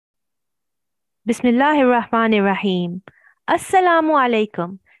Bismillahir Rahmanir Rahim. Assalamu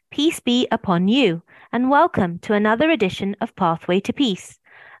alaikum. Peace be upon you, and welcome to another edition of Pathway to Peace,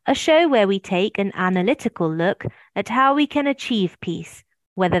 a show where we take an analytical look at how we can achieve peace,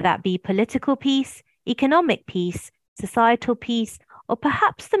 whether that be political peace, economic peace, societal peace, or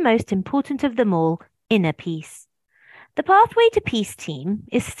perhaps the most important of them all, inner peace. The Pathway to Peace team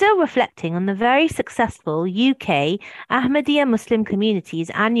is still reflecting on the very successful UK Ahmadiyya Muslim community's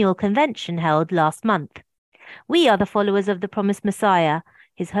annual convention held last month. We are the followers of the promised Messiah,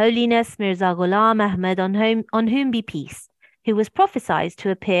 His Holiness Mirza Ghulam Ahmad on whom be peace, who was prophesied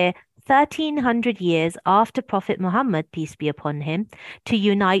to appear 1300 years after Prophet Muhammad, peace be upon him, to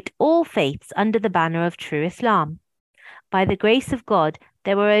unite all faiths under the banner of true Islam. By the grace of God,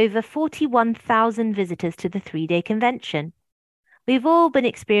 there were over 41,000 visitors to the three-day convention. We've all been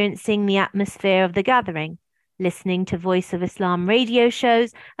experiencing the atmosphere of the gathering, listening to Voice of Islam radio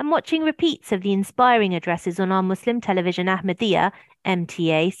shows and watching repeats of the inspiring addresses on our Muslim Television Ahmadiyya,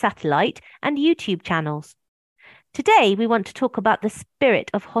 MTA, satellite and YouTube channels. Today, we want to talk about the spirit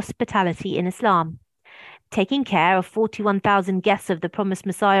of hospitality in Islam. Taking care of 41,000 guests of the promised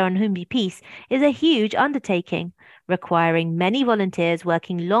Messiah on whom be peace is a huge undertaking, requiring many volunteers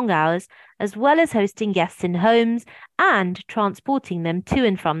working long hours, as well as hosting guests in homes and transporting them to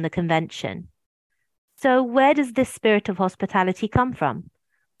and from the convention. So where does this spirit of hospitality come from?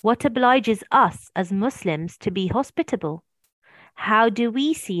 What obliges us as Muslims to be hospitable? How do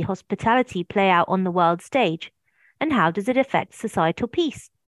we see hospitality play out on the world stage? And how does it affect societal peace?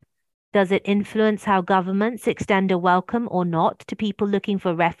 Does it influence how governments extend a welcome or not to people looking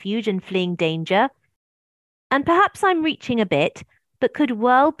for refuge and fleeing danger? And perhaps I'm reaching a bit, but could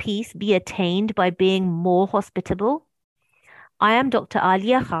world peace be attained by being more hospitable? I am Dr.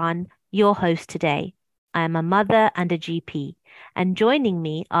 Alia Khan, your host today. I am a mother and a GP, and joining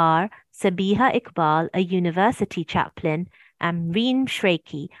me are Sabiha Iqbal, a university chaplain, and Reem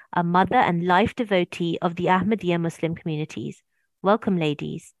Shraiky, a mother and life devotee of the Ahmadiyya Muslim communities. Welcome,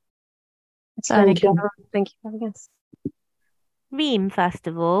 ladies. Thank you. Thank you for having us. Reem, first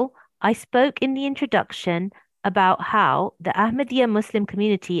of all, I spoke in the introduction about how the Ahmadiyya Muslim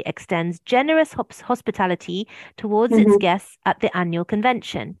community extends generous hospitality towards its guests at the annual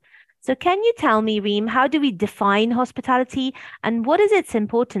convention. So can you tell me, Reem, how do we define hospitality and what is its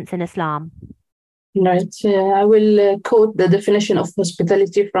importance in Islam? Right. I will quote the definition of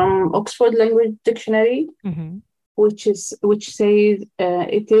hospitality from Oxford Language Dictionary, which says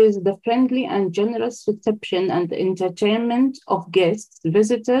it is the friendly and generous reception and entertainment of guests,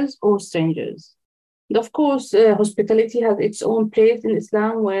 visitors, or strangers. And of course, hospitality has its own place in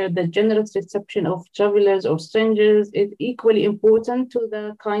Islam, where the generous reception of travelers or strangers is equally important to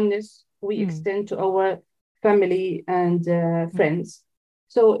the kindness we extend to our family and friends.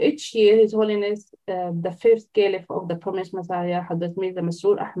 So each year, His Holiness, the fifth Caliph of the Promised Messiah, Hazrat Mirza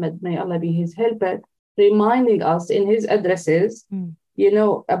Masroor Ahmad, may Allah be his helper, reminding us in his addresses,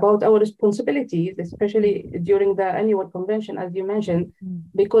 about our responsibilities, especially during the annual convention, as you mentioned,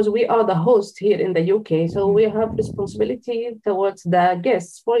 because we are the host here in the UK. So we have responsibility towards the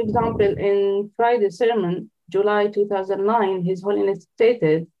guests. For example, in Friday's sermon, July 2009, His Holiness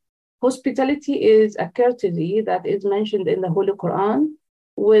stated, hospitality is a courtesy that is mentioned in the Holy Quran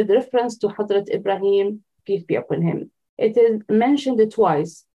with reference to Hazrat Ibrahim, peace be upon him. It is mentioned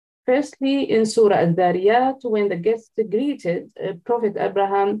twice. Firstly, in Surah Al-Dhariyat, when the guests greeted Prophet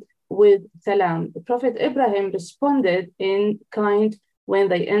Abraham with salam. Prophet Abraham responded in kind when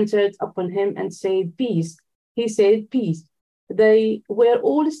they entered upon him and said, peace. He said, peace. They were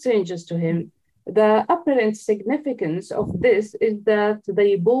all strangers to him. The apparent significance of this is that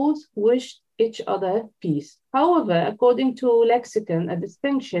they both wished each other peace. However, according to lexicon, a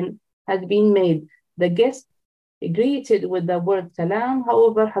distinction has been made. The guests greeted with the word salam.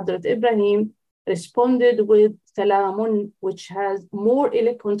 However, Hazrat Ibrahim responded with salamun, which has more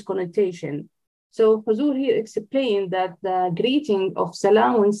eloquent connotation. So Huzur here explained that the greeting of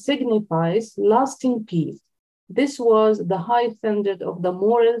salamun signifies lasting peace. This was the high standard of the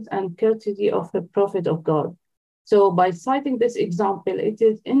morals and courtesy of a prophet of God. So by citing this example, it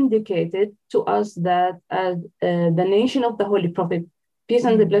is indicated to us that as the nation of the Holy Prophet, peace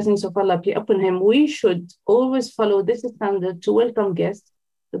and the blessings of Allah be upon him, we should always follow this standard to welcome guests,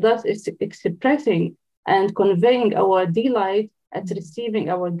 thus expressing and conveying our delight at receiving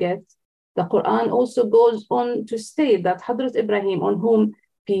our guests. The Quran also goes on to state that Hazrat Ibrahim, on whom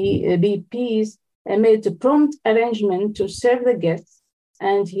be peace, made a prompt arrangement to serve the guests,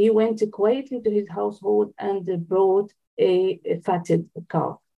 and he went quietly to his household and brought a fatted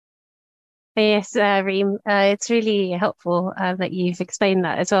calf. Yes, Reem, it's really helpful that you've explained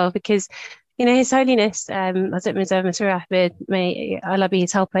that as well, because His Holiness, Hazrat Mirza Masroor Ahmad, may Allah be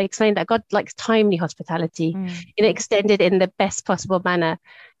his helper, explained that God likes timely hospitality, extended in the best possible manner,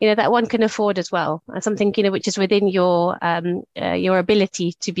 that one can afford as well, and something, which is within your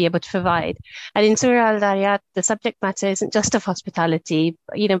ability to be able to provide. And in Surah Al-Dariyat, the subject matter isn't just of hospitality,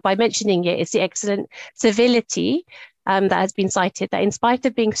 by mentioning it, it's the excellent civility that has been cited, that in spite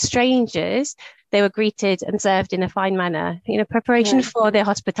of being strangers, they were greeted and served in a fine manner. Preparation for their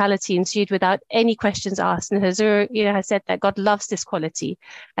hospitality ensued without any questions asked. And Hazur, has said that God loves this quality,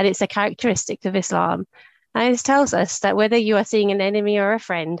 and it's a characteristic of Islam. And it tells us that whether you are seeing an enemy or a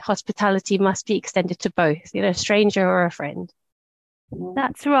friend, hospitality must be extended to both, a stranger or a friend.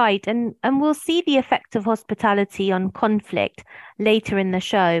 That's right. And we'll see the effect of hospitality on conflict later in the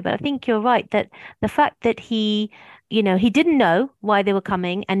show. But I think you're right that the fact that he didn't know why they were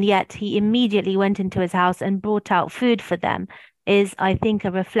coming, and yet he immediately went into his house and brought out food for them is, I think,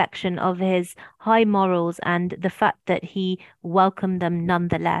 a reflection of his high morals and the fact that he welcomed them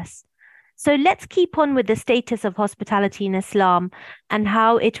nonetheless. So let's keep on with the status of hospitality in Islam and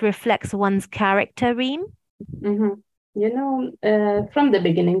how it reflects one's character, Reem. From the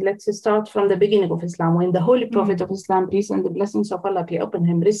beginning, let's start from the beginning of Islam, when the Holy Prophet of Islam, peace and the blessings of Allah be upon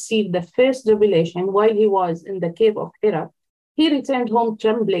him, received the first revelation while he was in the cave of Hira. He returned home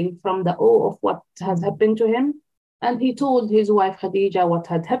trembling from the awe of what had happened to him, and he told his wife Khadija what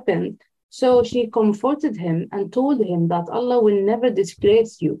had happened. So she comforted him and told him that Allah will never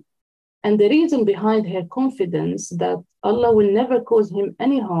disgrace you. And the reason behind her confidence that Allah will never cause him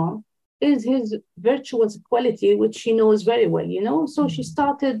any harm is his virtuous quality, which she knows very well, So she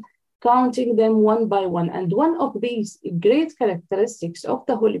started counting them one by one. And one of these great characteristics of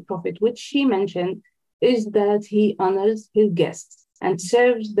the Holy Prophet, which she mentioned, is that he honors his guests and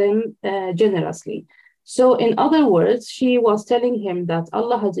serves them generously. So in other words, she was telling him that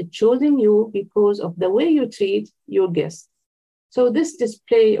Allah has chosen you because of the way you treat your guests. So this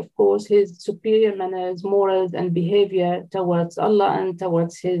display, of course, his superior manners, morals, and behavior towards Allah and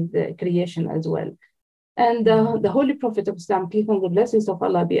towards his creation as well. And the Holy Prophet of Islam, peace and the blessings of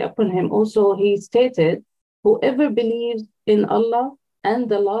Allah be upon him, also he stated, whoever believes in Allah and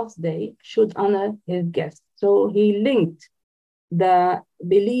the last day should honor his guests. So he linked the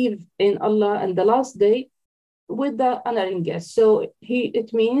belief in Allah and the last day with the honoring guests. So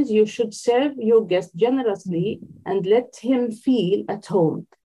it means you should serve your guest generously and let him feel at home.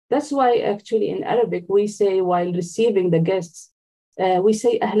 That's why actually in Arabic, we say while receiving the guests, we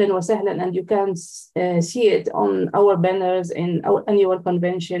say ahlan wa sahlan, and you can see it on our banners in our annual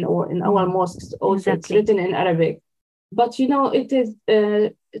convention or in our mosques. Also, It's written in Arabic. But, it is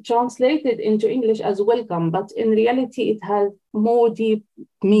translated into English as welcome, but in reality, it has more deep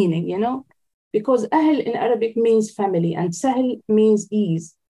meaning, because ahl in Arabic means family and sahl means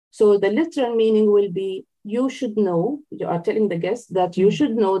ease. So the literal meaning will be, you should know, you are telling the guests that you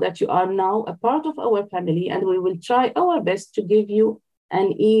should know that you are now a part of our family, and we will try our best to give you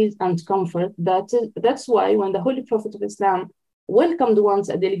an ease and comfort. That's why when the Holy Prophet of Islam welcomed once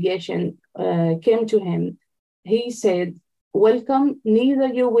a delegation came to him, he said, welcome, neither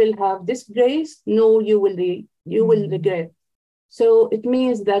you will have disgrace, nor you will regret. So it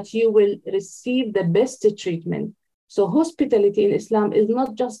means that you will receive the best treatment. So hospitality in Islam is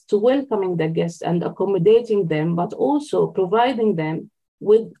not just welcoming the guests and accommodating them, but also providing them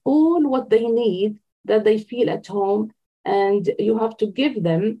with all what they need, that they feel at home. And you have to give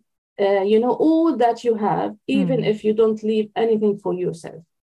them, all that you have, even if you don't leave anything for yourself.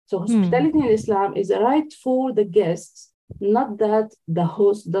 So hospitality in Islam is a right for the guests, not that the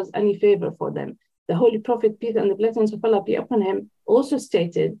host does any favor for them. The Holy Prophet, peace and the blessings of Allah be upon him, also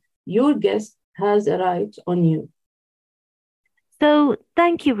stated, your guest has a right on you. So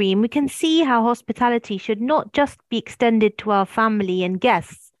thank you, Reem. We can see how hospitality should not just be extended to our family and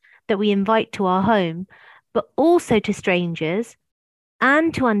guests that we invite to our home, but also to strangers,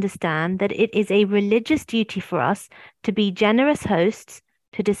 and to understand that it is a religious duty for us to be generous hosts,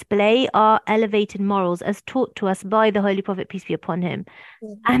 to display our elevated morals as taught to us by the Holy Prophet, peace be upon him.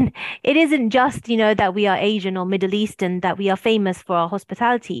 And it isn't just, that we are Asian or Middle Eastern, that we are famous for our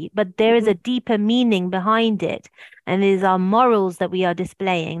hospitality, but there is a deeper meaning behind it. And it is our morals that we are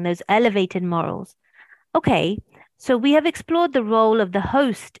displaying, those elevated morals. Okay, so we have explored the role of the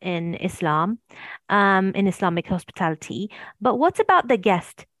host in Islam, in Islamic hospitality. But what about the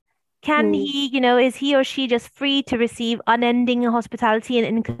guest? Can he, is he or she just free to receive unending hospitality and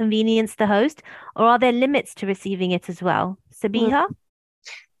inconvenience the host? Or are there limits to receiving it as well? Sabiha?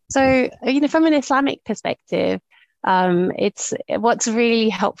 So, from an Islamic perspective, It's what's really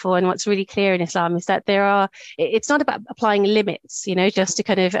helpful and what's really clear in Islam is that it's not about applying limits, just to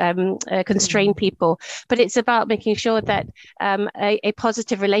kind of constrain people, but it's about making sure that a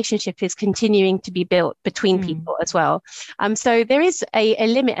positive relationship is continuing to be built between people as well. So there is a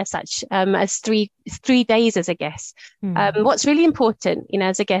limit as such, as three days as a guest. What's really important,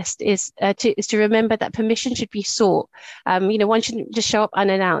 as a guest is to remember that permission should be sought. One shouldn't just show up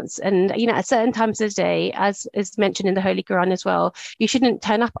unannounced, and at certain times of the day, as is mentioned in the Holy Quran as well, you shouldn't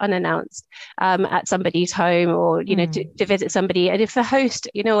turn up unannounced at somebody's home, or to visit somebody. And if the host,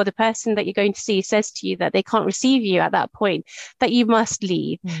 or the person that you're going to see says to you that they can't receive you at that point, that you must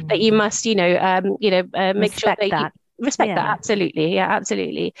leave, that you must make sure that respect that. Absolutely. Yeah,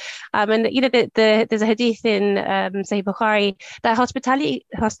 absolutely. And there's a hadith in Sahih Bukhari that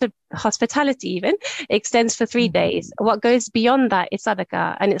hospitality even extends for 3 days. What goes beyond that is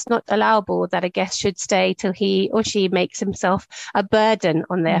sadaqah, and it's not allowable that a guest should stay till he or she makes himself a burden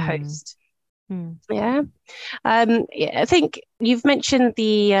on their host. Yeah. I think you've mentioned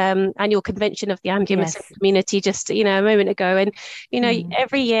the annual convention of the Ahmadiyya Muslim community just a moment ago, and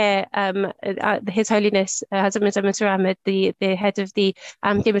every year His Holiness Hazrat Mirza Masroor Ahmad, the head of the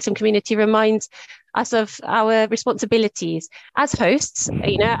Ahmadiyya Muslim community, reminds us of our responsibilities as hosts,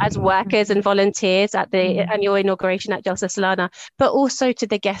 as workers and volunteers at the annual inauguration at Jalsa Salana, but also to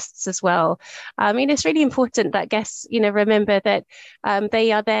the guests as well. It's really important that guests, remember that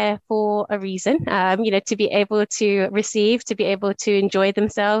they are there for a reason, to be able to receive, to be able to enjoy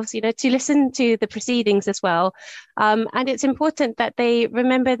themselves, to listen to the proceedings as well. And it's important that they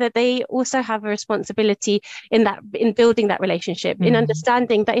remember that they also have a responsibility in building that relationship, in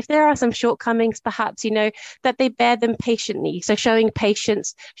understanding that if there are some shortcomings, perhaps, that they bear them patiently. So showing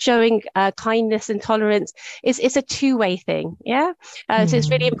patience, showing kindness and tolerance is a two-way thing. Yeah. So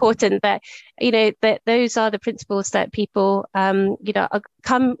it's really important that, that those are the principles that people,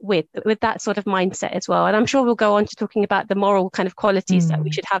 come with that sort of mindset as well. And I'm sure we'll go on to talking about the moral kind of qualities that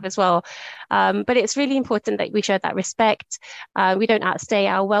we should have as well. But it's really important that we show that respect. We don't outstay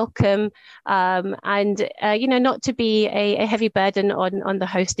our welcome, and not to be a heavy burden on the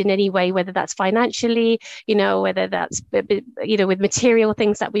host in any way, whether that's financially, whether that's with material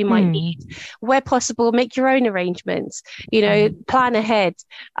things that we might need. Where possible, make your own arrangements. Plan ahead.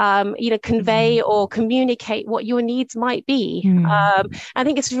 Convey or communicate what your needs might be. I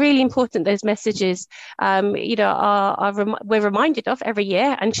think it's really important those messages, we're reminded of every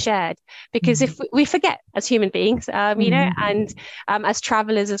year and shared, because if we forget as human beings, and as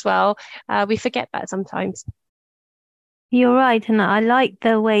travelers as well, we forget that sometimes. You're right, and I like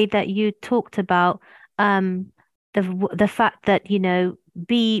the way that you talked about the fact that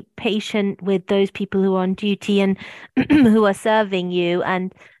be patient with those people who are on duty and who are serving you,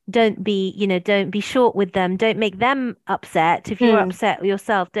 and don't be short with them. Don't make them upset. If you're upset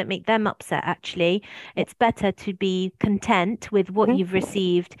yourself, don't make them upset. Actually, it's better to be content with what you've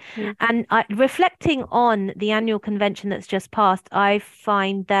received. And reflecting on the annual convention that's just passed, I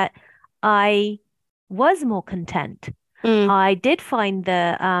find that I was more content. I did find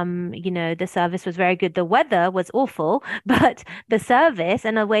the service was very good. The weather was awful, but the service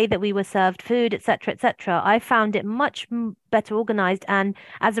and the way that we were served food, etc., etc., I found it much better organized, and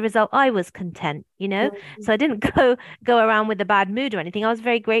as a result, I was content. So I didn't go around with a bad mood or anything. I was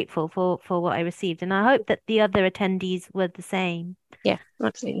very grateful for what I received, and I hope that the other attendees were the same. Yeah,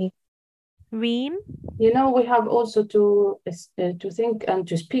 absolutely. Reem? We have also to think and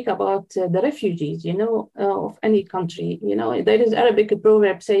to speak about the refugees, of any country. There is Arabic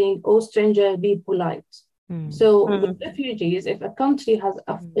proverb saying, "Oh, stranger, be polite." So with refugees, if a country has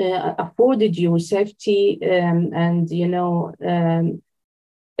afforded you safety and the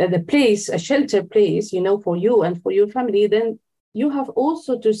place, a shelter place, for you and for your family, then you have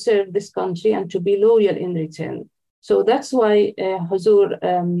also to serve this country and to be loyal in return. So that's why Huzur,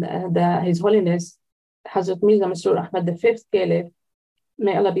 His Holiness Hazrat Mirza Masroor Ahmad, the fifth Caliph,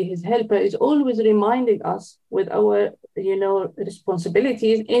 may Allah be his helper, is always reminding us with our,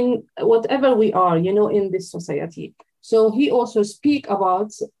 responsibilities in whatever we are, in this society. So he also speak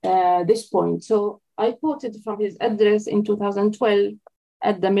about this point. So I quoted from his address in 2012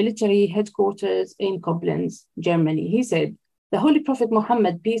 at the military headquarters in Koblenz, Germany. He said, "The Holy Prophet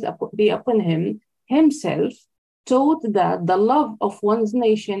Muhammad, peace be upon him, himself taught that the love of one's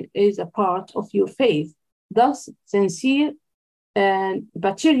nation is a part of your faith. Thus, sincere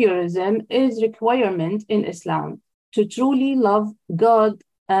patriotism is requirement in Islam. To truly love God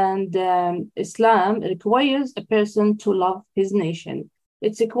and Islam requires a person to love his nation.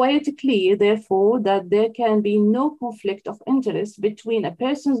 It's quite clear, therefore, that there can be no conflict of interest between a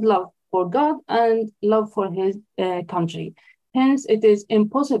person's love for God and love for his country. Hence, it is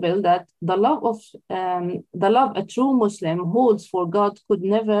impossible that the love a true Muslim holds for God could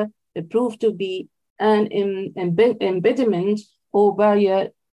never prove to be an impediment or barrier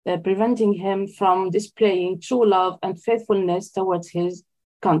preventing him from displaying true love and faithfulness towards his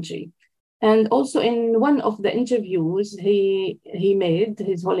country. And also in one of the interviews he made,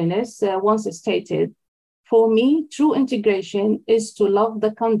 His Holiness once stated, "For me, true integration is to love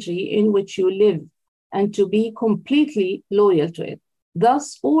the country in which you live and to be completely loyal to it.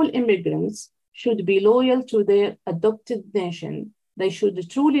 Thus, all immigrants should be loyal to their adopted nation. They should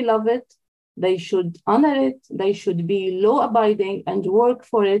truly love it. They should honor it. They should be law-abiding and work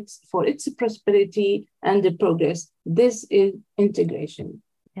for its prosperity and progress. This is integration."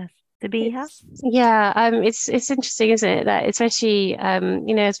 Yes. Sabiha? Yeah, it's interesting, isn't it? That especially,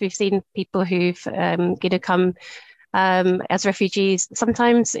 as we've seen people who've, come as refugees,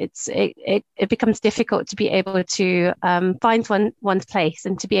 sometimes it becomes difficult to be able to find one's place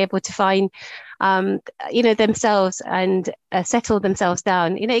and to be able to find, themselves and settle themselves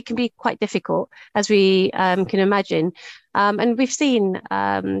down. It can be quite difficult, as we can imagine. And we've seen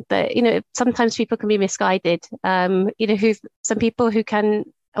that, sometimes people can be misguided, some people who can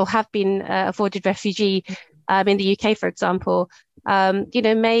or have been afforded refugee in the UK, for example,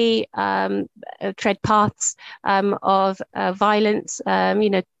 may tread paths of violence,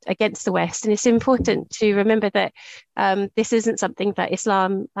 against the West. And it's important to remember that this isn't something that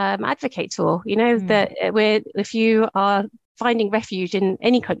Islam advocates for. That if you are finding refuge in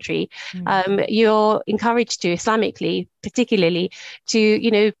any country, you're encouraged to, Islamically, particularly,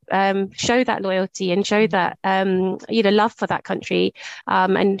 to show that loyalty and show that love for that country,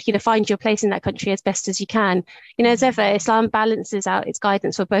 and find your place in that country as best as you can. As ever, Islam balances out its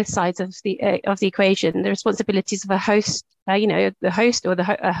guidance for both sides of the equation. The responsibilities of a host, the host, or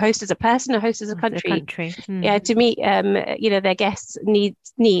a host as a person, a host as a country. To meet their guests'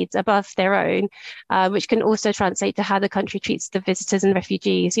 needs above their own, which can also translate to how the country treats the visitors and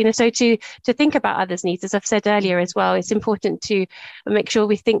refugees. So to think about others' needs, as I've said earlier as well, it's important to make sure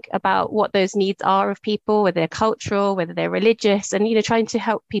we think about what those needs are of people, whether they're cultural, whether they're religious, and trying to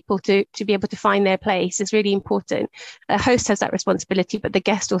help people to be able to find their place is really important. A host has that responsibility, but the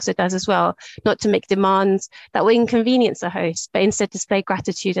guest also does as well, not to make demands that will inconvenience the host, but instead display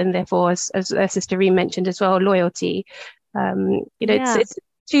gratitude and therefore, as Sister Reem mentioned as well, loyalty. It's a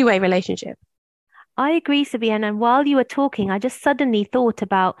two-way relationship. I agree, Sabiha. And while you were talking, I just suddenly thought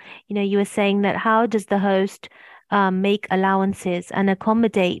about, you were saying that how does the host make allowances and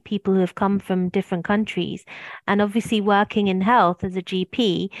accommodate people who have come from different countries? And obviously working in health as a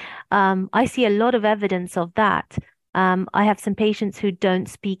GP, I see a lot of evidence of that. I have some patients who don't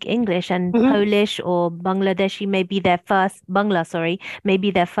speak English, and Polish or Bangladeshi may be their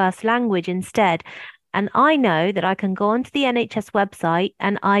first language instead. And I know that I can go onto the NHS website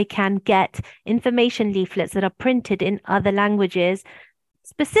and I can get information leaflets that are printed in other languages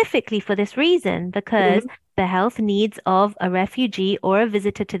specifically for this reason, because the health needs of a refugee or a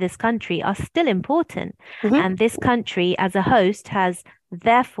visitor to this country are still important. And this country, as a host, has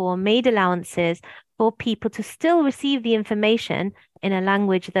therefore made allowances for people to still receive the information in a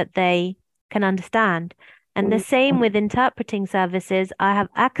language that they can understand. And the same with interpreting services. I have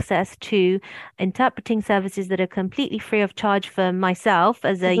access to interpreting services that are completely free of charge for myself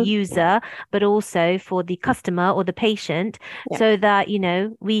as a user, but also for the customer or the patient, so that,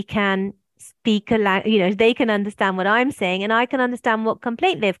 we can speak a language, they can understand what I'm saying and I can understand what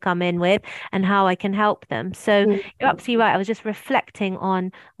complaint they've come in with and how I can help them. So you're absolutely right. I was just reflecting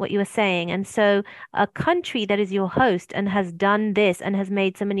on what you were saying. And so a country that is your host and has done this and has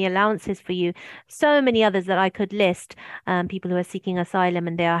made so many allowances for you, so many others that I could list, people who are seeking asylum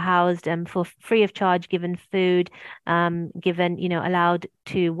and they are housed for free of charge, given food, given, allowed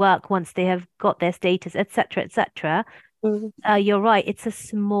to work once they have got their status, etc., etc. You're right. It's a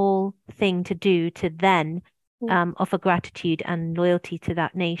small thing to do to then offer gratitude and loyalty to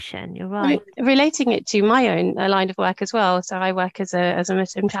that nation. You're right. Relating it to my own line of work as well. So I work as a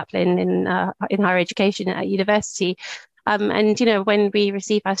Muslim chaplain in higher education at university. And when we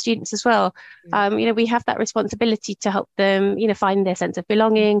receive our students as well, we have that responsibility to help them find their sense of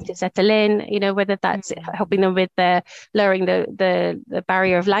belonging, to settle in, whether that's helping them with lowering the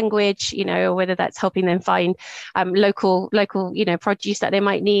barrier of language, or whether that's helping them find local produce that they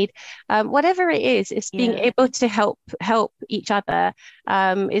might need, whatever it is, it's being able to help each other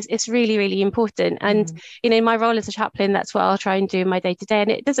is really, really important. And in my role as a chaplain, that's what I'll try and do in my day to day. And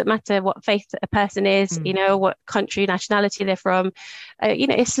it doesn't matter what faith a person is, what country, nationality nationality they're from.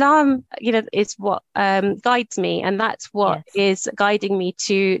 Islam, is what guides me, and that's what is guiding me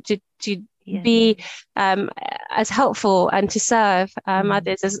to be as helpful and to serve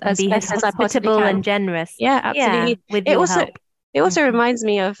others as best as I possibly can. And generous. Yeah, absolutely. With your help. It also reminds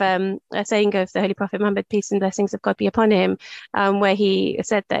me of a saying of the Holy Prophet Muhammad, peace and blessings of God be upon him, where he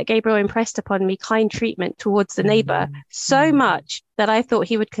said that Gabriel impressed upon me kind treatment towards the neighbor so much that I thought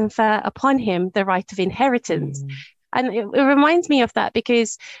he would confer upon him the right of inheritance. And it reminds me of that,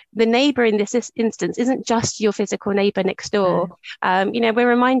 because the neighbor in this instance isn't just your physical neighbor next door. We're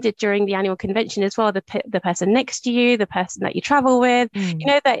reminded during the annual convention as well, the person next to you, the person that you travel with,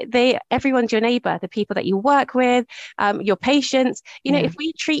 that everyone's your neighbor, the people that you work with, your patients. If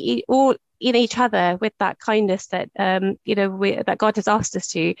we treat all each other with that kindness that that God has asked us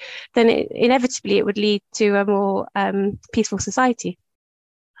to, then inevitably it would lead to a more peaceful society.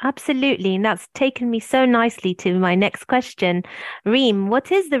 Absolutely. And that's taken me so nicely to my next question. Reem,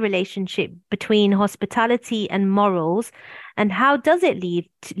 what is the relationship between hospitality and morals, and how does it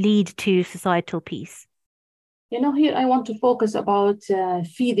lead to societal peace? Here I want to focus about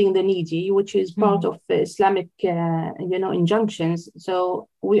feeding the needy, which is part of Islamic, injunctions. So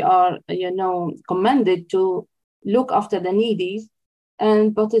we are, commanded to look after the needy.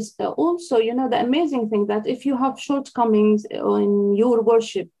 But it's also, the amazing thing that if you have shortcomings in your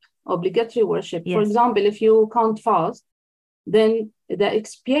worship, obligatory worship, for example, if you can't fast, then the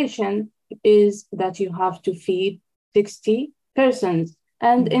expiation is that you have to feed 60 persons.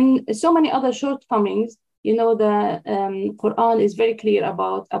 And in so many other shortcomings, the Quran is very clear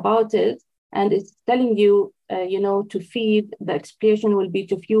about it, and it's telling you, to feed. The expiation will be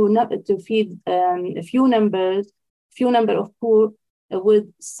to feed a few number of poor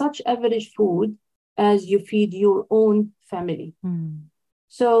with such average food as you feed your own family.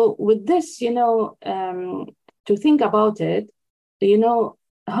 So with this, to think about it,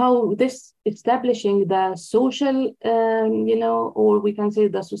 how this establishing the social, or we can say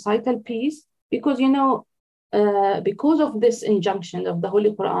the societal peace, because, because of this injunction of the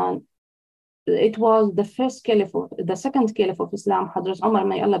Holy Quran, it was the second caliph of Islam, Hazrat Umar,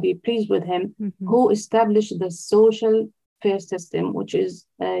 may Allah be pleased with him, who established the social fair system, which is,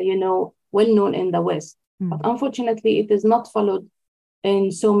 well known in the West. But unfortunately, it is not followed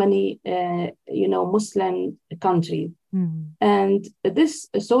in so many, Muslim countries. And this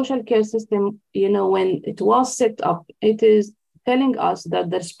social care system, when it was set up, it is telling us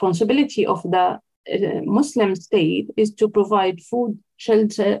that the responsibility of the Muslim state is to provide food,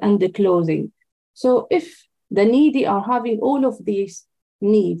 shelter, and the clothing. So if the needy are having all of these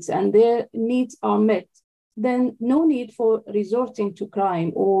needs and their needs are met, then no need for resorting to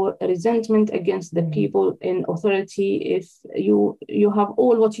crime or resentment against the people in authority if you have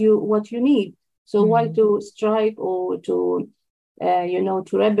all what you need. So why to strike or to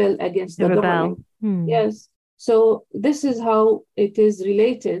rebel against the government? Yes. So this is how it is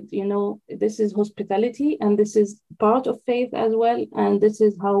related. This is hospitality, and this is part of faith as well. And this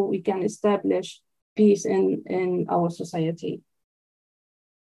is how we can establish peace in our society.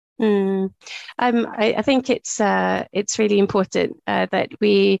 I think it's really important that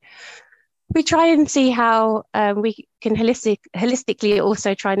we try and see how we can holistically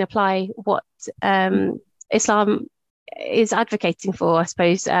also try and apply what Islam is advocating for, I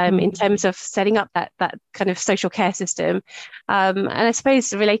suppose, in terms of setting up that kind of social care system, and I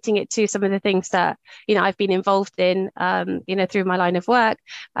suppose relating it to some of the things that I've been involved in through my line of work,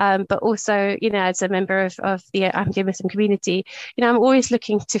 but also as a member of the Ahmadiyya Muslim community, I'm always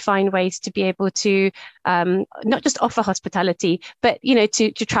looking to find ways to be able to not just offer hospitality, but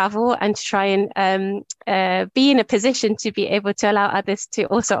to travel and to try and be in a position to be able to allow others to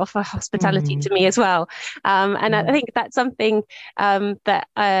also offer hospitality to me as well, and I think that's something that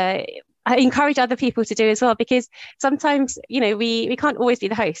I encourage other people to do as well, because sometimes we can't always be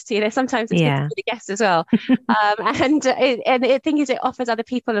the host. Sometimes it's good to be the guest as well. And the thing is, it offers other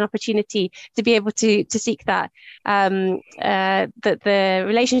people an opportunity to be able to seek that the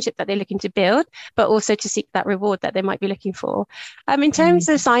relationship that they're looking to build, but also to seek that reward that they might be looking for. In terms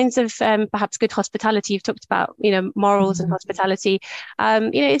of signs of perhaps good hospitality, you've talked about morals and hospitality.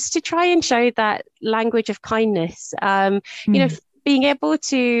 It's to try and show that language of kindness. being able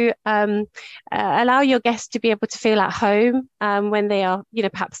to allow your guests to be able to feel at home when they are,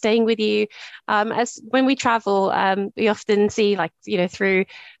 perhaps staying with you. As when we travel, we often see, like, through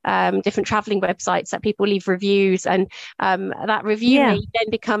different traveling websites, that people leave reviews, and that review may then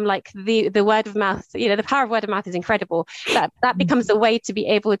become like the word of mouth. The power of word of mouth is incredible. That becomes a way to be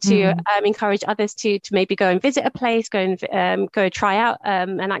able to encourage others to maybe go and visit a place, go try out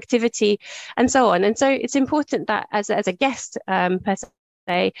an activity, and so on. And so it's important that as a guest, per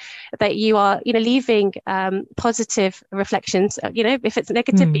se, that you are leaving positive reflections, if it's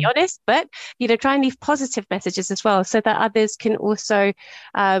negative, be honest, but try and leave positive messages as well, so that others can also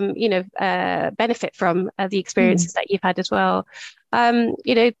benefit from the experiences that you've had as well.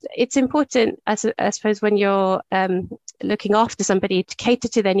 It's important, I suppose, when you're looking after somebody, to cater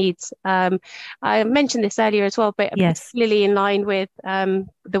to their needs. I mentioned this earlier as well, but particularly in line with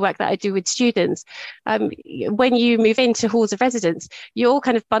the work that I do with students. When you move into halls of residence, you're all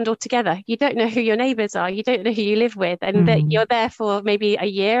kind of bundled together. You don't know who your neighbours are. You don't know who you live with, and that you're there for maybe a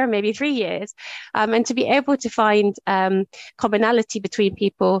year, maybe 3 years. And to be able to find commonality between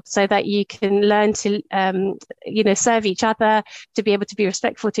people, so that you can learn to, serve each other, to be able to be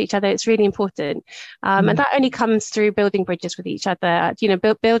respectful to each other, it's really important. And that only comes through building bridges with each other,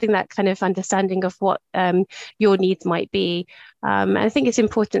 building that kind of understanding of what your needs might be. And I think it's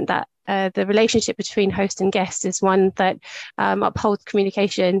important that the relationship between host and guest is one that upholds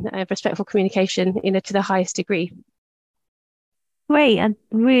communication, respectful communication, to the highest degree. Great, and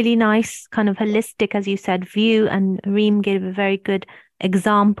really nice kind of holistic, as you said, view, and Reem gave a very good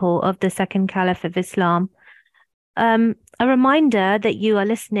example of the second caliph of Islam. A reminder that you are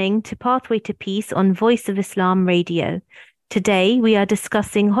listening to Pathway to Peace on Voice of Islam Radio. Today, we are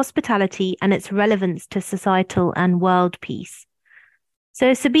discussing hospitality and its relevance to societal and world peace.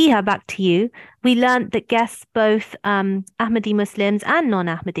 So, Sabiha, back to you. We learnt that guests, both Ahmadi Muslims and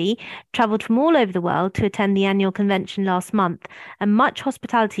non-Ahmadi, travelled from all over the world to attend the annual convention last month, and much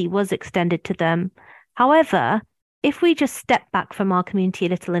hospitality was extended to them. However, if we just step back from our community a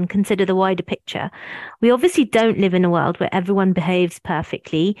little and consider the wider picture, we obviously don't live in a world where everyone behaves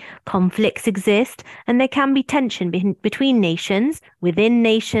perfectly. Conflicts exist, and there can be tension between nations, within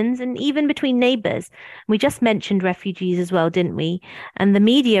nations, and even between neighbours. We just mentioned refugees as well, didn't we? And the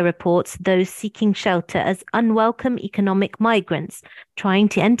media reports those seeking shelter as unwelcome economic migrants, trying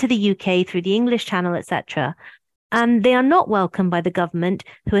to enter the UK through the English Channel, etc. And they are not welcomed by the government,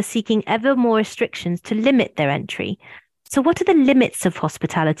 who are seeking ever more restrictions to limit their entry. So what are the limits of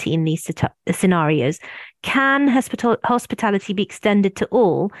hospitality in these scenarios? Can hospitality be extended to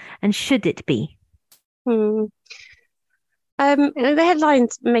all, and should it be? The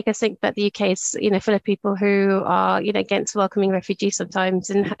headlines make us think that the UK is, full of people who are, against welcoming refugees sometimes.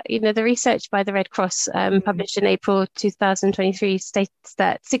 And, the research by the Red Cross published in April 2023 states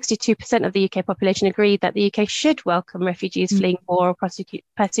that 62% of the UK population agree that the UK should welcome refugees fleeing war or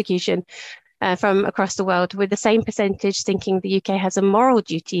persecution from across the world, with the same percentage thinking the UK has a moral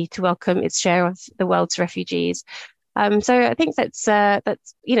duty to welcome its share of the world's refugees. So I think that's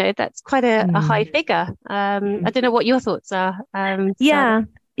quite a high figure. I don't know what your thoughts are. Yeah,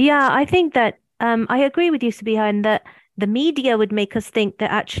 I think that I agree with you, Sabiha, in that the media would make us think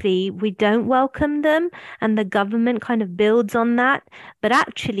that actually we don't welcome them, and the government kind of builds on that. But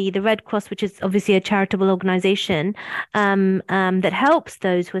actually, the Red Cross, which is obviously a charitable organization that helps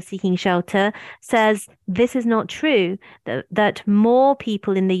those who are seeking shelter, says this is not true, that more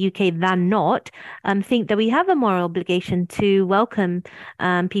people in the UK than not think that we have a moral obligation to welcome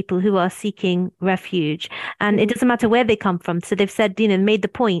people who are seeking refuge. And it doesn't matter where they come from. So they've said, made the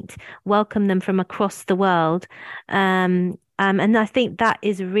point, welcome them from across the world. And I think that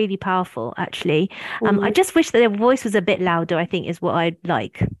is really powerful, actually. I just wish that their voice was a bit louder, I think, is what I'd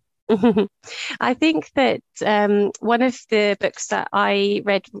like. I think that one of the books that I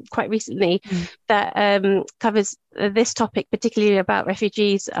read quite recently that covers this topic, particularly about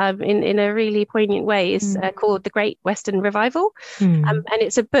refugees, in a really poignant way, is called The Great Western Revival. And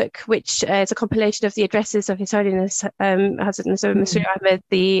it's a book which is a compilation of the addresses of His Holiness Hazrat Masih Ahmad,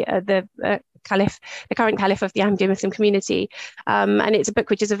 the Caliph, the current Caliph of the Ahmadiyya Muslim community, and it's a book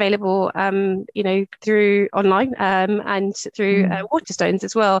which is available, through online and through Waterstones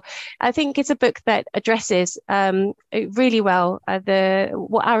as well. I think it's a book that addresses really well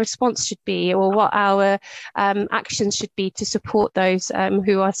what our response should be, or what our actions should be to support those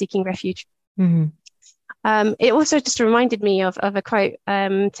who are seeking refuge. It also just reminded me of a quote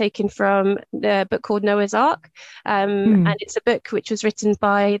taken from the book called Noah's Ark. And it's a book which was written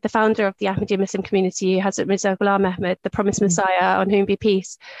by the founder of the Ahmadiyya Muslim community, Hazrat Mirza Ghulam Ahmad, the promised Messiah, on whom be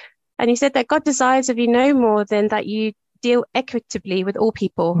peace. And he said that God desires of you no more than that you deal equitably with all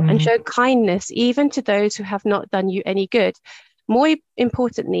people and show kindness even to those who have not done you any good. More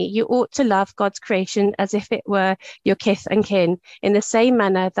importantly, you ought to love God's creation as if it were your kith and kin, in the same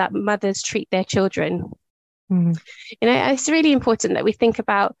manner that mothers treat their children. It's really important that we think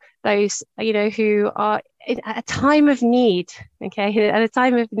about those, who are at a time of need, at a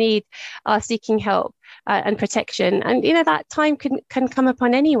time of need are seeking help and protection. And, that time can come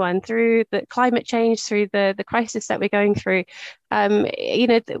upon anyone through the climate change, through the crisis that we're going through.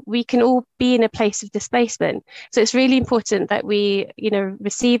 We can all be in a place of displacement. So it's really important that we,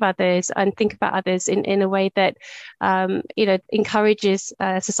 receive others and think about others in a way that, encourages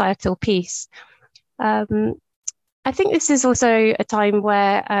societal peace. I think this is also a time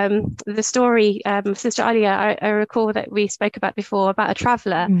where the story, Sister Alia, I recall that we spoke about before, about a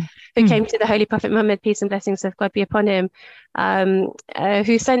traveller who came to the Holy Prophet Muhammad, peace and blessings of God be upon him,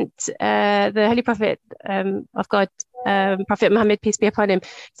 who sent the Holy Prophet of God, Prophet Muhammad, peace be upon him,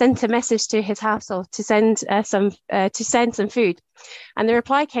 sent a message to his household to send some food. And the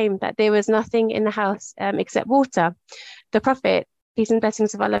reply came that there was nothing in the house except water. The Prophet, peace and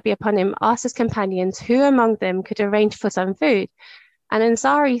blessings of Allah be upon him, asked his companions who among them could arrange for some food. And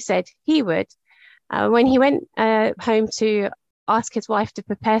Ansari said he would. When he went home to ask his wife to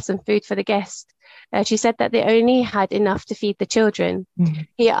prepare some food for the guest, she said that they only had enough to feed the children.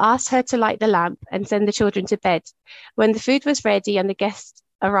 He asked her to light the lamp and send the children to bed. When the food was ready and the guest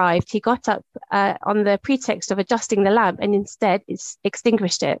arrived, he got up on the pretext of adjusting the lamp and instead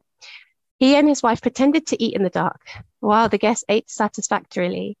extinguished it. He and his wife pretended to eat in the dark while the guests ate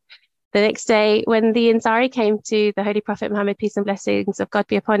satisfactorily. The next day, when the Ansari came to the Holy Prophet Muhammad, peace and blessings of God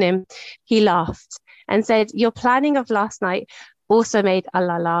be upon him, he laughed and said, "Your planning of last night also made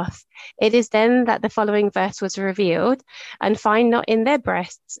Allah laugh." It is then that the following verse was revealed: "And find not in their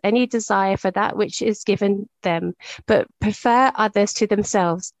breasts any desire for that which is given them, but prefer others to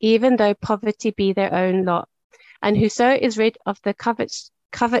themselves, even though poverty be their own lot. And whoso is rid of the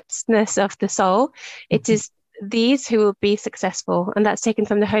covetousness of the soul, it is these who will be successful." And that's taken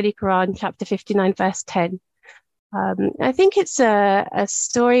from the Holy Quran, chapter 59, verse 10. I think it's a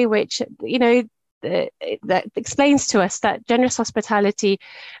story which, that explains to us that generous hospitality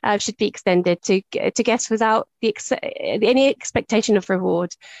should be extended to guests without any expectation of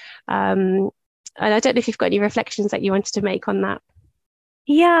reward. And I don't know if you've got any reflections that you wanted to make on that.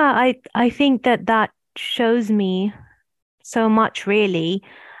 Yeah, I think that shows me so much, really.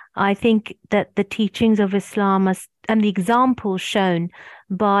 I think that the teachings of Islam and the examples shown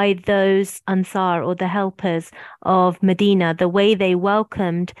by those Ansar, or the helpers of Medina, the way they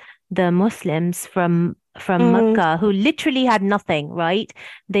welcomed the Muslims from Mecca, who literally had nothing, right?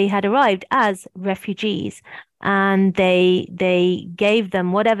 They had arrived as refugees, and they gave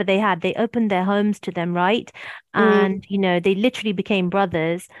them whatever they had. They opened their homes to them, right? And they literally became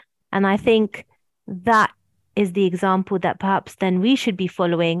brothers. And I think that is the example that perhaps then we should be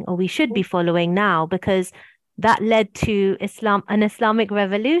following now, because that led to an Islamic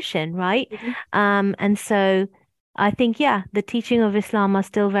revolution, right? And so I think, the teaching of Islam are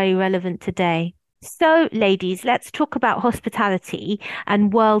still very relevant today. So, ladies, let's talk about hospitality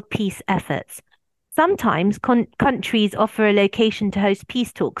and world peace efforts. Sometimes countries offer a location to host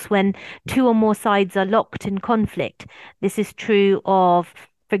peace talks when two or more sides are locked in conflict. This is true of,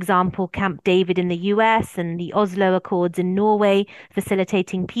 for example, Camp David in the US and the Oslo Accords in Norway,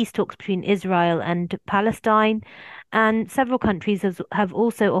 facilitating peace talks between Israel and Palestine. And several countries have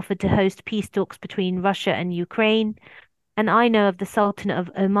also offered to host peace talks between Russia and Ukraine. And I know of the Sultanate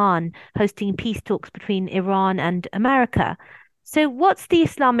of Oman hosting peace talks between Iran and America. So what's the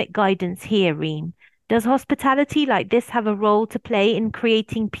Islamic guidance here, Reem? Does hospitality like this have a role to play in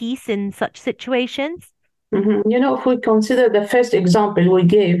creating peace in such situations? If we consider the first example we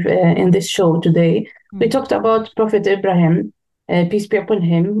gave in this show today, we talked about Prophet Ibrahim, peace be upon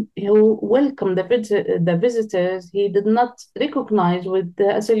him, who welcomed the visitors he did not recognize with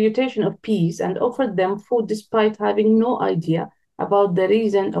a salutation of peace and offered them food despite having no idea about the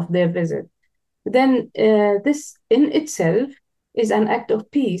reason of their visit. Then this in itself is an act of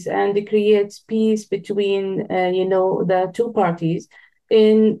peace, and it creates peace between, the two parties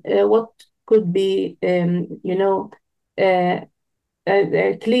in what could be, a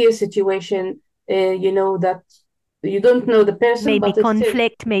clear situation, that you don't know the person, maybe but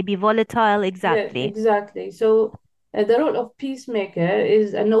conflict, maybe volatile, exactly. Yeah, exactly. So the role of peacemaker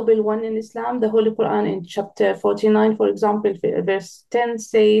is a noble one in Islam. The Holy Quran in chapter 49, for example, verse 10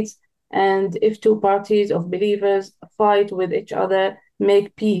 states, "And if two parties of believers fight with each other,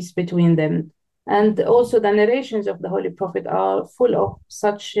 make peace between them." And also the narrations of the Holy Prophet are full of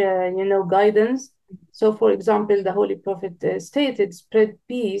such, guidance. So, for example, the Holy Prophet stated, spread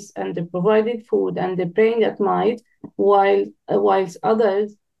peace and provided food and praying at night whilst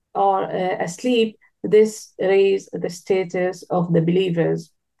others are asleep. This raise the status of the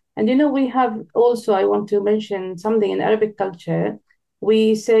believers. And we have also, I want to mention something in Arabic culture.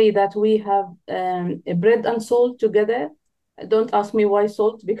 We say that we have bread and salt together. Don't ask me why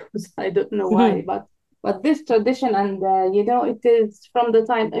salt, because I don't know why, but this tradition, and it is from the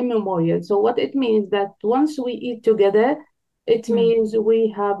time immemorial. So what it means that once we eat together, it means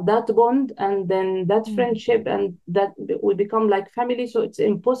we have that bond and then that friendship, and that we become like family. So it's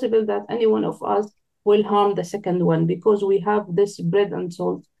impossible that any one of us will harm the second one, because we have this bread and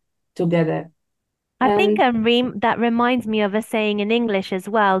salt together. I think, Reem, that reminds me of a saying in English as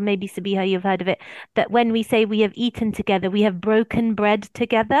well. Maybe Sabiha, you've heard of it, that when we say we have eaten together, we have broken bread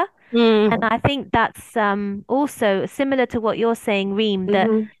together. And I think that's also similar to what you're saying, Reem, that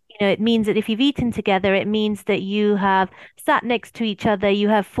it means that if you've eaten together, it means that you have sat next to each other, you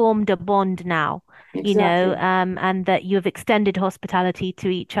have formed a bond now, Exactly. and that you have extended hospitality to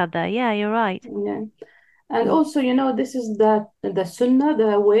each other. Yeah, you're right. Yeah. And also, this is the sunnah,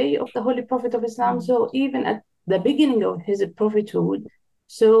 the way of the Holy Prophet of Islam. So even at the beginning of his prophethood,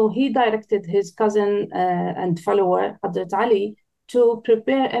 so he directed his cousin and follower, Hazrat Ali, to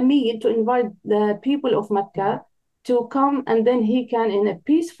prepare a meal to invite the people of Mecca to come, and then he can, in a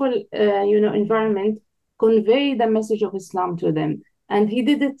peaceful, environment, convey the message of Islam to them. And he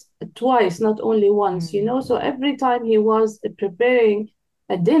did it twice, not only once, So every time he was preparing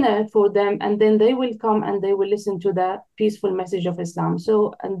a dinner for them, and then they will come and they will listen to the peaceful message of Islam.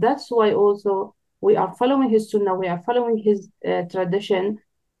 So, and that's why also we are following his sunnah, we are following his tradition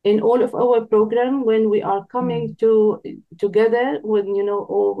in all of our program when we are coming together when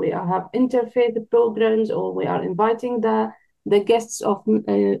or we have interfaith programs, or we are inviting the guests of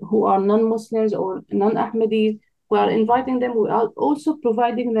who are non-Muslims or non-Ahmadis. We are inviting them. We are also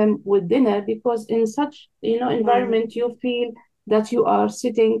providing them with dinner, because in such environment you feel that you are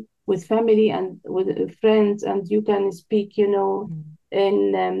sitting with family and with friends, and you can speak in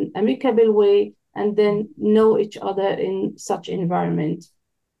amicable way, and then know each other in such environment.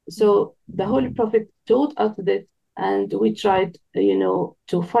 So the Holy Prophet taught us that, and we tried,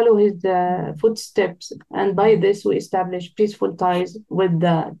 to follow his footsteps, and by this we established peaceful ties with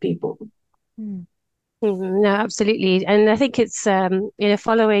the people. No, absolutely. And I think it's,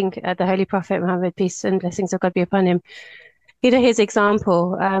 following the Holy Prophet Muhammad, peace and blessings of God be upon him, his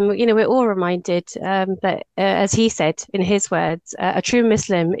example, we're all reminded that, as he said in his words, a true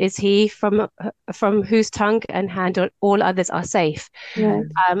Muslim is he from whose tongue and hand all others are safe. Right.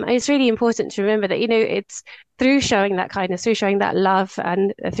 It's really important to remember that, it's through showing that kindness, through showing that love,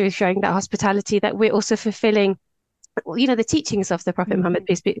 and through showing that hospitality, that we're also fulfilling the teachings of the Prophet Muhammad,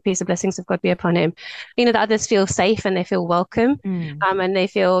 peace and blessings of God be upon him, that others feel safe and they feel welcome, and they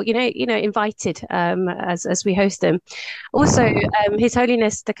feel, invited, as we host them. Also, His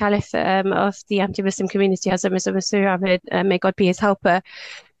Holiness, the Caliph of the anti-Muslim community, Hazrat Mirza Masroor Ahmad, may God be his helper,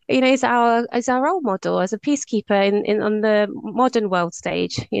 is our role model as a peacekeeper in on the modern world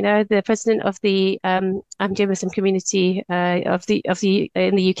stage. The president of the Muslim community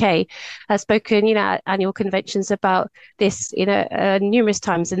in the UK has spoken, at annual conventions about this, numerous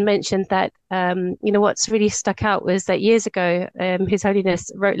times, and mentioned that what's really stuck out was that years ago, His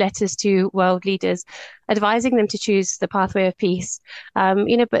Holiness wrote letters to world leaders advising them to choose the pathway of peace,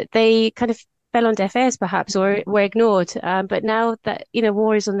 but they kind of fell on deaf ears, perhaps, or were ignored. But now that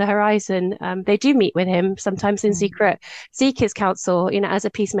war is on the horizon, they do meet with him, sometimes in secret, seek his counsel, as a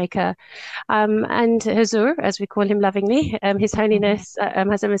peacemaker. And Huzur, as we call him lovingly, His Holiness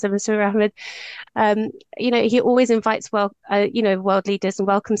Hazrat Mirza Masroor Ahmad, he always invites world leaders and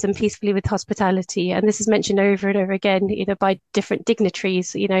welcomes them peacefully with hospitality. And this is mentioned over and over again, by different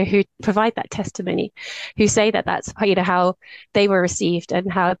dignitaries, who provide that testimony, who say that that's how they were received, and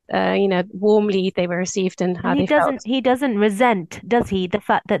how warmly they were received, and how they felt. He doesn't resent, does he, the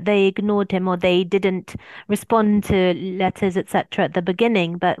fact that they ignored him or they didn't respond to letters, etc. at the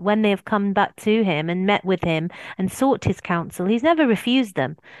beginning, but when they have come back to him and met with him and sought his counsel, he's never refused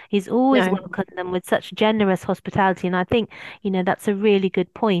them. He's always welcomed them with such generous hospitality, and I think that's a really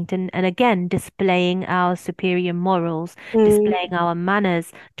good point, and again displaying our superior morals, displaying our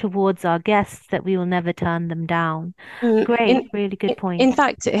manners towards our guests, that we will never turn them down. Great, really good point. In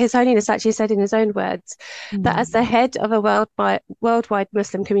fact, His Holiness actually said in his own words that as the head of a worldwide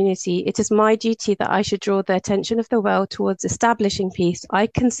Muslim community, it is my duty that I should draw the attention of the world towards establishing peace. I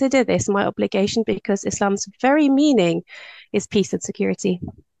consider this my obligation because Islam's very meaning is peace and security.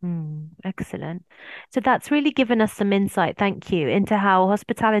 Excellent. So that's really given us some insight, thank you, into how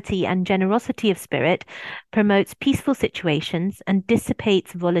hospitality and generosity of spirit promotes peaceful situations and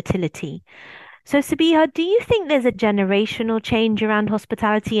dissipates volatility. So, Sabiha, do you think there's a generational change around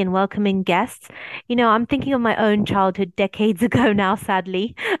hospitality and welcoming guests? I'm thinking of my own childhood decades ago now,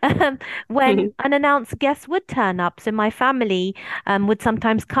 sadly, when unannounced guests would turn up. So my family would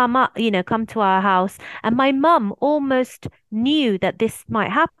sometimes come to our house, and my mum almost knew that this might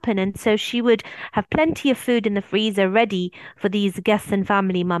happen, and so she would have plenty of food in the freezer ready for these guests and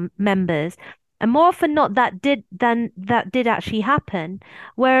family members. And more often not, that did actually happen.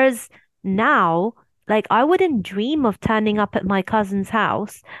 Whereas now, like I wouldn't dream of turning up at my cousin's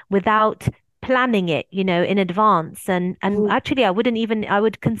house without planning it, in advance. And actually I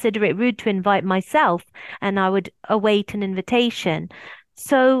would consider it rude to invite myself, and I would await an invitation.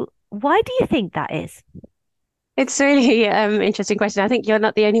 So why do you think that is? It's a really interesting question. I think you're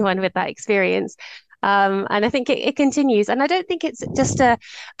not the only one with that experience. And I think it continues. And I don't think it's just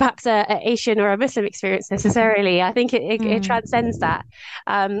perhaps a Asian or a Muslim experience necessarily. I think it transcends that.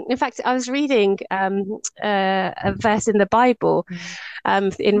 In fact, I was reading a verse in the Bible,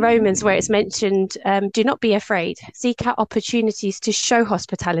 in Romans, where it's mentioned, do not be afraid, seek out opportunities to show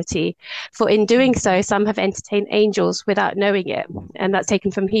hospitality, for in doing so, some have entertained angels without knowing it. And that's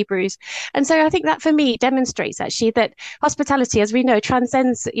taken from Hebrews. And so I think that for me demonstrates actually that hospitality, as we know,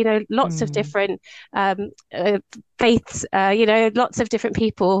 transcends, lots of different faiths, lots of different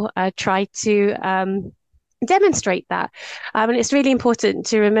people try to demonstrate that. And it's really important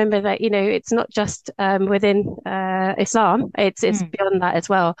to remember that, it's not just within Islam, it's beyond that as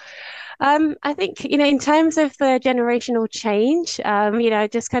well. I think, in terms of the generational change,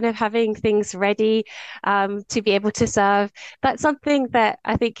 just kind of having things ready to be able to serve, that's something that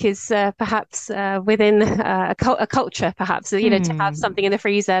I think is perhaps within a culture, perhaps, to have something in the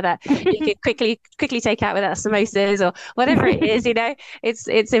freezer that you can quickly take out without samosas or whatever it is,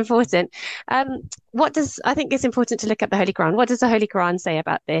 it's important. I think it's important to look at the Holy Quran. What does the Holy Quran say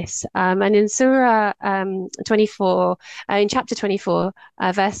about this? And in Surah 24, in chapter 24,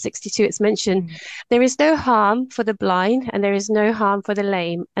 verse 62, it's mentioned, there is no harm for the blind, and there is no harm for the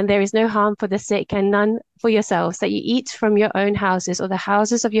lame, and there is no harm for the sick, and none for yourselves, that you eat from your own houses, or the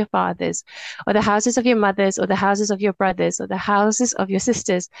houses of your fathers, or the houses of your mothers, or the houses of your brothers, or the houses of your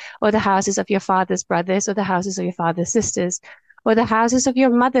sisters, or the houses of your father's brothers, or the houses of your father's sisters, or the houses of your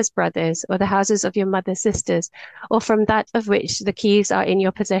mother's brothers, or the houses of your mother's sisters, or from that of which the keys are in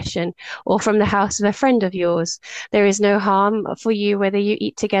your possession, or from the house of a friend of yours. There is no harm for you whether you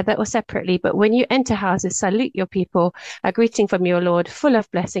eat together or separately, but when you enter houses, salute your people, a greeting from your Lord, full of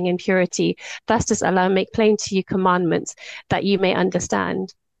blessing and purity. Thus does Allah make plain to you commandments that you may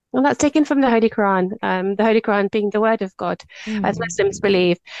understand. And that's taken from the Holy Quran, the Holy Quran being the word of God, as Muslims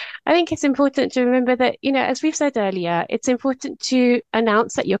believe. I think it's important to remember that, as we've said earlier, it's important to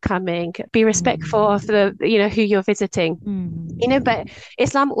announce that you're coming, be respectful of the, who you're visiting. But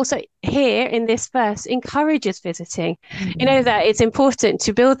Islam also here in this verse encourages visiting, that it's important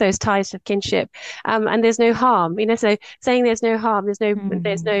to build those ties of kinship, and there's no harm, so saying there's no harm, there's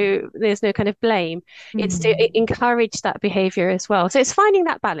no kind of blame. It's to encourage that behavior as well. So it's finding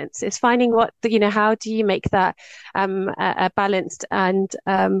that balance. It's finding what, how do you make that a balanced and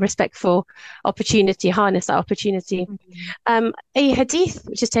respectful opportunity, harness that opportunity. A hadith,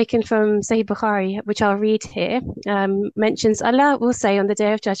 which is taken from Sahih Bukhari, which I'll read here, mentions Allah will say on the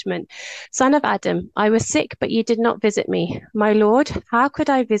day of judgment, Son of Adam, I was sick, but you did not visit me. My Lord, how could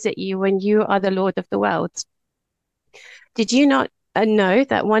I visit you when you are the Lord of the worlds? Did you not know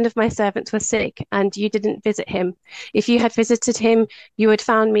that one of my servants was sick and you didn't visit him? If you had visited him, you would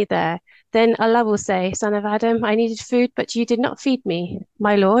found me there. Then Allah will say, Son of Adam, I needed food, but you did not feed me.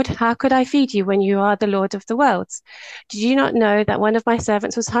 My Lord, how could I feed you when you are the Lord of the worlds? Did you not know that one of my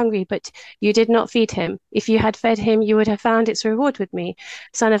servants was hungry, but you did not feed him? If you had fed him, you would have found its reward with me.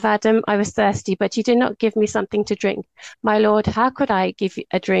 Son of Adam, I was thirsty, but you did not give me something to drink. My Lord, how could I give you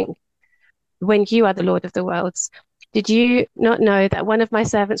a drink when you are the Lord of the worlds? Did you not know that one of my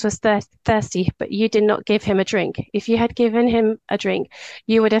servants was thirsty, but you did not give him a drink? If you had given him a drink,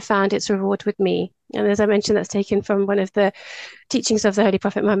 you would have found its reward with me. And as I mentioned, that's taken from one of the teachings of the Holy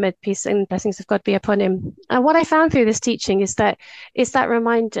Prophet Muhammad, peace and blessings of God be upon him. And what I found through this teaching is that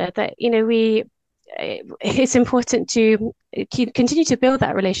reminder that, it's important to continue to build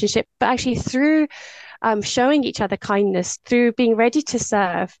that relationship, but actually through showing each other kindness, through being ready to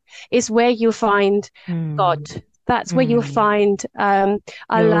serve, is where you'll find God. That's where you'll find your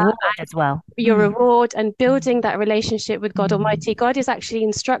Allah, reward as well. your reward, and building that relationship with God Almighty. God is actually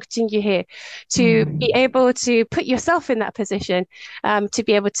instructing you here to be able to put yourself in that position, to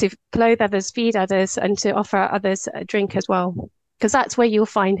be able to clothe others, feed others, and to offer others a drink as well, because that's where you'll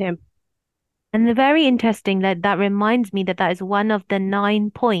find him. And very interesting that reminds me that is one of the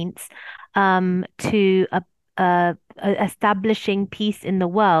 9 points to establishing peace in the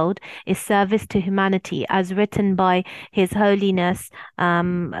world is service to humanity, as written by His Holiness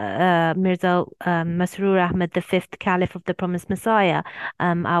Mirza Masroor Ahmad, the 5th Caliph of the Promised Messiah,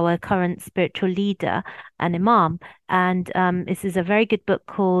 our current spiritual leader and Imam. And this is a very good book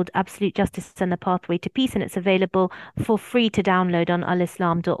called Absolute Justice and the Pathway to Peace, and it's available for free to download on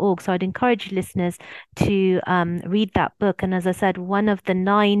alislam.org. So I'd encourage listeners to read that book. And as I said, one of the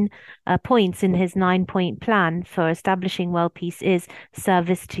 9 points in his 9-point plan for establishing world peace is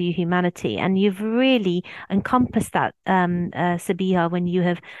service to humanity. And you've really encompassed that, Sabiha, when you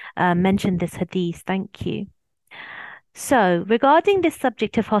have mentioned this hadith. Thank you. So, regarding this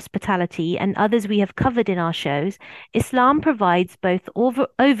subject of hospitality and others we have covered in our shows, Islam provides both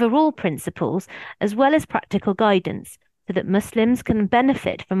overall principles as well as practical guidance so that Muslims can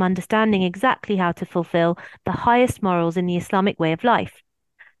benefit from understanding exactly how to fulfill the highest morals in the Islamic way of life.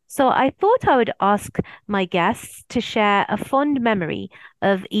 So I thought I would ask my guests to share a fond memory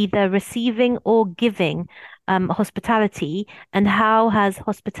of either receiving or giving hospitality, and how has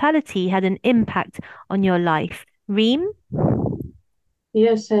hospitality had an impact on your life? Reem?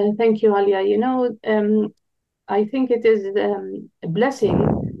 Yes, thank you, Alia. I think it is a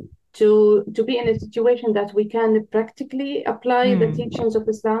blessing to be in a situation that we can practically apply the teachings of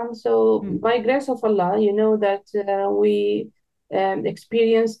Islam. So by grace of Allah, that we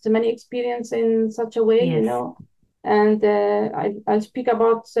experienced many experience in such a way, and I'll speak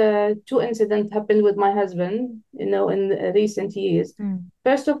about 2 incidents happened with my husband, in recent years.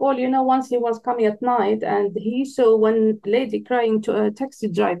 First of all, once he was coming at night and he saw one lady crying to a taxi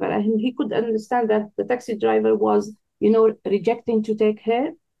driver, and he could understand that the taxi driver was, rejecting to take her.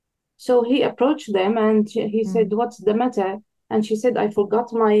 So he approached them and he said, "What's the matter?" And she said, "I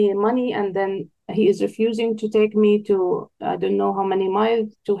forgot my money, and then he is refusing to take me to, I don't know how many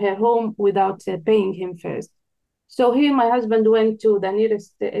miles to her home without paying him first." So here my husband went to the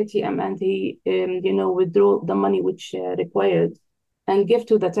nearest ATM and he, withdrew the money which required and gave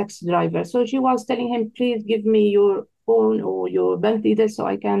to the taxi driver. So she was telling him, "Please give me your phone or your bank details so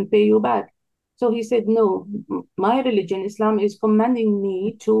I can pay you back." So he said, "No, my religion, Islam, is commanding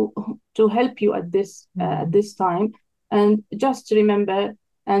me to help you at this time, and just remember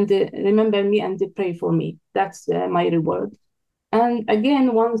me and pray for me. That's my reward." And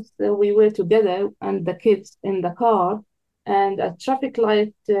again, once we were together and the kids in the car, and a traffic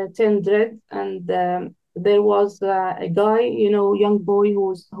light turned red, and there was a guy, young boy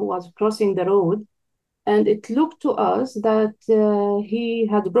who was crossing the road, and it looked to us that he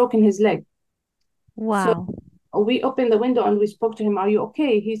had broken his leg. Wow. So we opened the window and we spoke to him. "Are you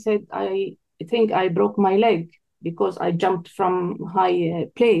okay?" He said, "I think I broke my leg because I jumped from high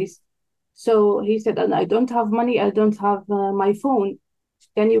place." So he said, "And I don't have money. I don't have my phone.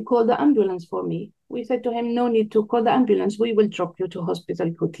 Can you call the ambulance for me?" We said to him, "No need to call the ambulance. We will drop you to hospital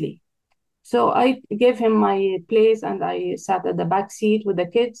quickly." So I gave him my place and I sat at the back seat with the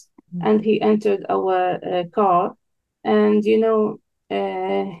kids, and he entered our car. And,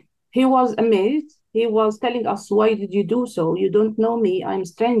 he was amazed. He was telling us, "Why did you do so? You don't know me. I'm a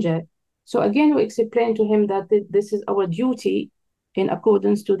stranger." So again, we explained to him that this is our duty in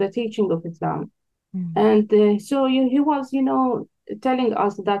accordance to the teaching of Islam. And so he was, telling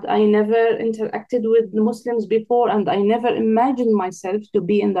us that I never interacted with Muslims before, and I never imagined myself to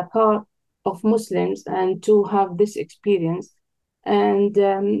be in the car of Muslims and to have this experience. And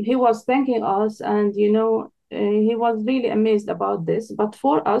he was thanking us, and, he was really amazed about this. But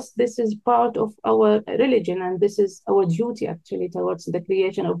for us, this is part of our religion, and this is our duty actually towards the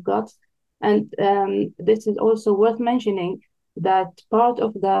creation of God. And this is also worth mentioning that part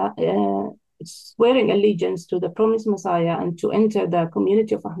of the swearing allegiance to the promised Messiah and to enter the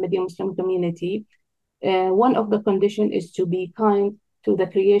community of Ahmadiyya Muslim community, one of the conditions is to be kind to the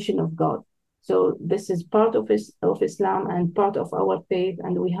creation of God. So this is part of Islam and part of our faith,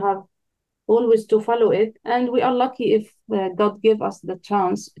 and we have always to follow it. And we are lucky if God gave us the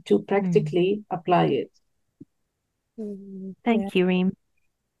chance to practically apply it. Thank you, Reem.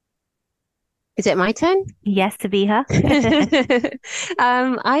 Is it my turn? Yes, Sabiha.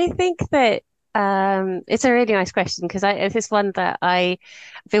 I think that it's a really nice question, because it's one that I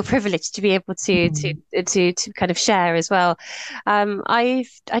feel privileged to be able to kind of share as well. I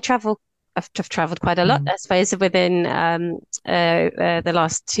travel I've traveled quite a lot, I suppose, within the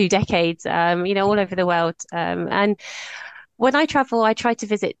last 2 decades, all over the world. And when I travel, I try to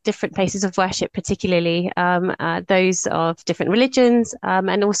visit different places of worship, particularly those of different religions,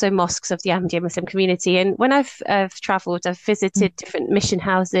 and also mosques of the Ahmadiyya Muslim community. And when I've traveled, I've visited different mission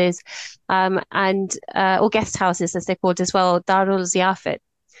houses, and or guest houses, as they're called as well, Darul Ziyafat.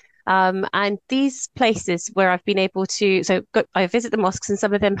 And these places where I've been able to, I visit the mosques, and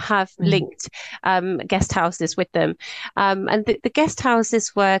some of them have linked guest houses with them. And the guest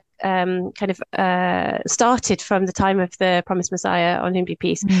houses were started from the time of the Promised Messiah, on whom be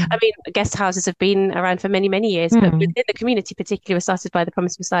peace. I mean, guest houses have been around for many, many years, but within the community particularly was started by the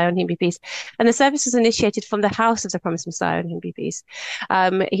Promised Messiah, on whom be peace. And the service was initiated from the house of the Promised Messiah, on whom be peace.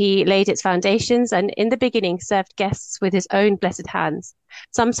 He laid its foundations, and in the beginning served guests with his own blessed hands.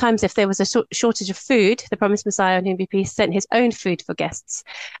 Sometimes, if there was a shortage of food, the Promised Messiah, on whom be peace, sent his own food for guests.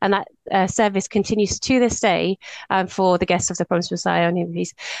 And that service continues to this day for the guests of the Promised Messiah, on whom be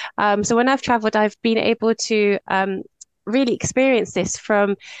peace. So when I've traveled, I've been able to really experience this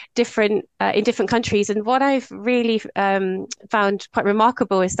from different in different countries. And what I've really found quite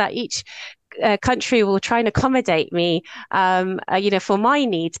remarkable is that each country will try and accommodate me, for my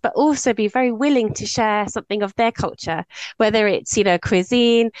needs, but also be very willing to share something of their culture, whether it's,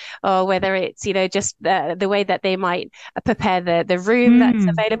 cuisine, or whether it's, just the way that they might prepare the room that's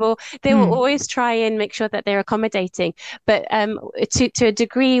available. They will always try and make sure that they're accommodating, but to a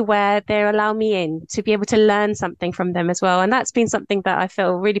degree where they allow me in to be able to learn something from them as well. And that's been something that I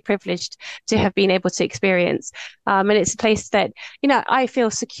feel really privileged to have been able to experience. And it's a place that, I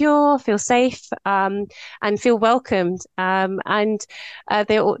feel secure, feel safe, and feel welcomed. And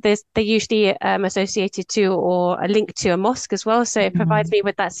they're usually associated to or linked to a mosque as well. So it provides me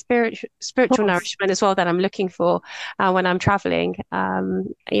with that spiritual nourishment as well that I'm looking for when I'm traveling,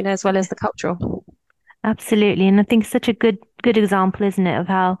 as well as the cultural. Absolutely. And I think such a good example, isn't it, of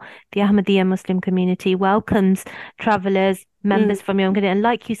how the Ahmadiyya Muslim community welcomes travelers, members from your own community. And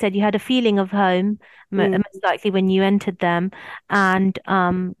like you said, you had a feeling of home, most likely when you entered them, and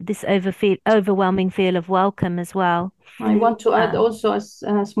this overwhelming feel of welcome as well. I want to add also a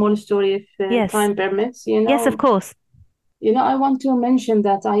small story, if time permits. Yes, of course. I want to mention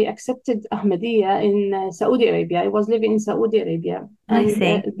that I accepted Ahmadiyya in Saudi Arabia. I was living in Saudi Arabia, and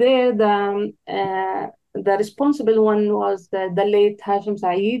there the responsible one was the late Hashim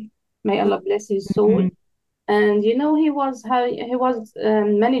Saeed. May Allah bless his soul. And he was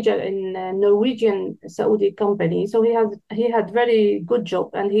manager in a Norwegian Saudi company, so he had very good job,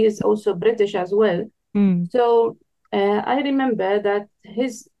 and he is also British as well. So I remember that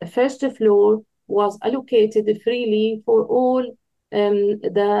his first floor was allocated freely for all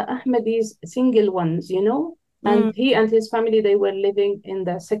the Ahmadis, single ones, and he and his family, they were living in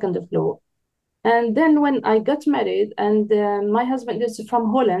the second floor. And then when I got married, and my husband is from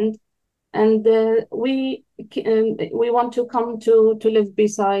Holland, and we want to come to live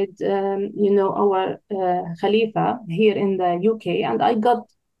beside our Khalifa here in the UK, and I got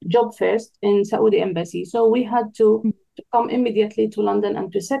job first in Saudi embassy, so we had to come immediately to London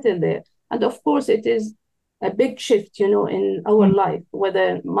and to settle there. And of course it is a big shift in our life,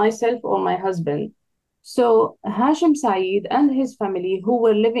 whether myself or my husband. So Hashim Saeed and his family, who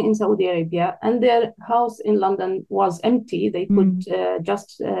were living in Saudi Arabia, and their house in London was empty, they could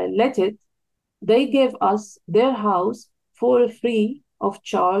just let it. They gave us their house for free of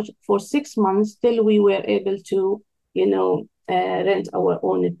charge for 6 months till we were able to, rent our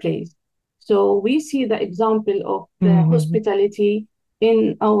own place. So we see the example of the hospitality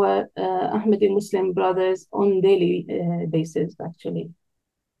in our Ahmadi Muslim brothers on daily basis, actually.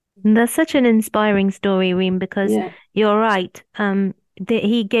 That's such an inspiring story, Reem, because you're right.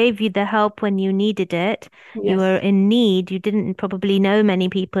 He gave you the help when you needed it. Yes. You were in need. You didn't probably know many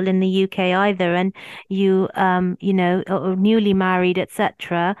people in the UK either, and you, newly married,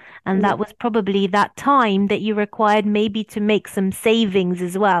 etc. And that was probably that time that you required maybe to make some savings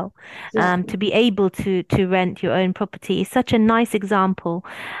as well, to be able to rent your own property. Such a nice example.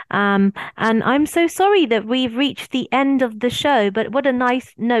 And I'm so sorry that we've reached the end of the show, but what a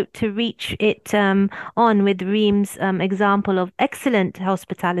nice note to reach it on with Reem's example of excellent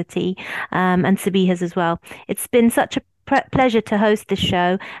hospitality, and Sabiha's as well. It's been such a pleasure to host this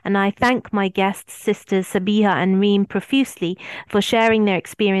show, and I thank my guests, sisters Sabiha and Reem, profusely for sharing their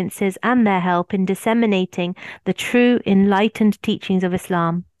experiences and their help in disseminating the true enlightened teachings of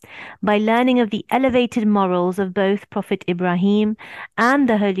Islam. By learning of the elevated morals of both Prophet Ibrahim and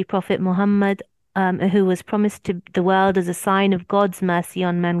the Holy Prophet Muhammad, who was promised to the world as a sign of God's mercy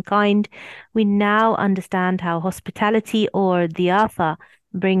on mankind, we now understand how hospitality, or diyafa,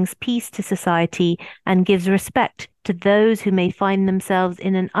 brings peace to society, and gives respect to those who may find themselves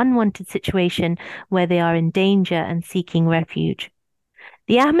in an unwanted situation where they are in danger and seeking refuge.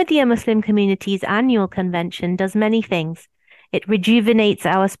 The Ahmadiyya Muslim community's annual convention does many things. It rejuvenates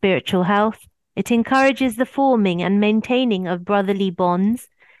our spiritual health. It encourages the forming and maintaining of brotherly bonds.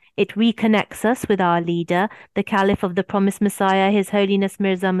 It reconnects us with our leader, the Caliph of the Promised Messiah, His Holiness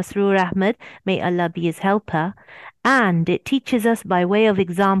Mirza Masroor Ahmad, may Allah be his helper. And it teaches us by way of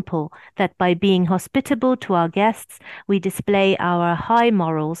example that by being hospitable to our guests, we display our high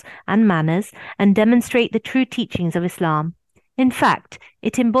morals and manners and demonstrate the true teachings of Islam. In fact,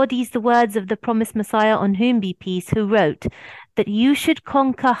 it embodies the words of the Promised Messiah, on whom be peace, who wrote that you should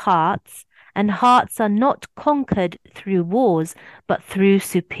conquer hearts, and hearts are not conquered through wars, but through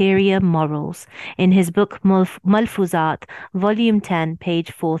superior morals, in his book Malfuzat, Volume 10,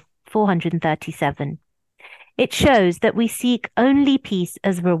 page 437. It shows that we seek only peace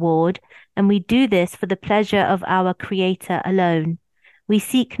as reward, and we do this for the pleasure of our Creator alone. We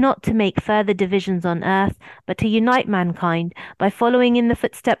seek not to make further divisions on earth, but to unite mankind by following in the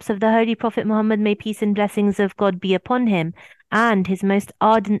footsteps of the Holy Prophet Muhammad, may peace and blessings of God be upon him, and his most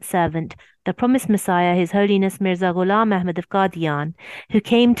ardent servant, the Promised Messiah, His Holiness Mirza Ghulam Ahmad of Qadian, who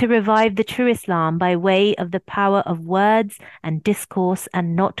came to revive the true Islam by way of the power of words and discourse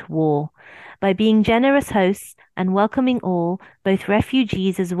and not war. By being generous hosts and welcoming all, both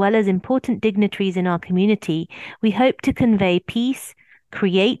refugees as well as important dignitaries in our community, we hope to convey peace,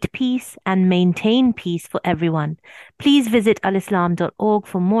 create peace, and maintain peace for everyone. Please visit alislam.org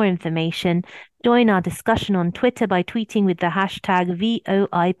for more information. Join our discussion on Twitter by tweeting with the hashtag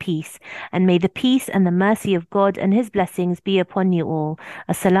 #VOIPeace. And may the peace and the mercy of God and His blessings be upon you all.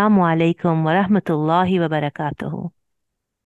 Assalamu alaikum wa rahmatullahi wa barakatuhu.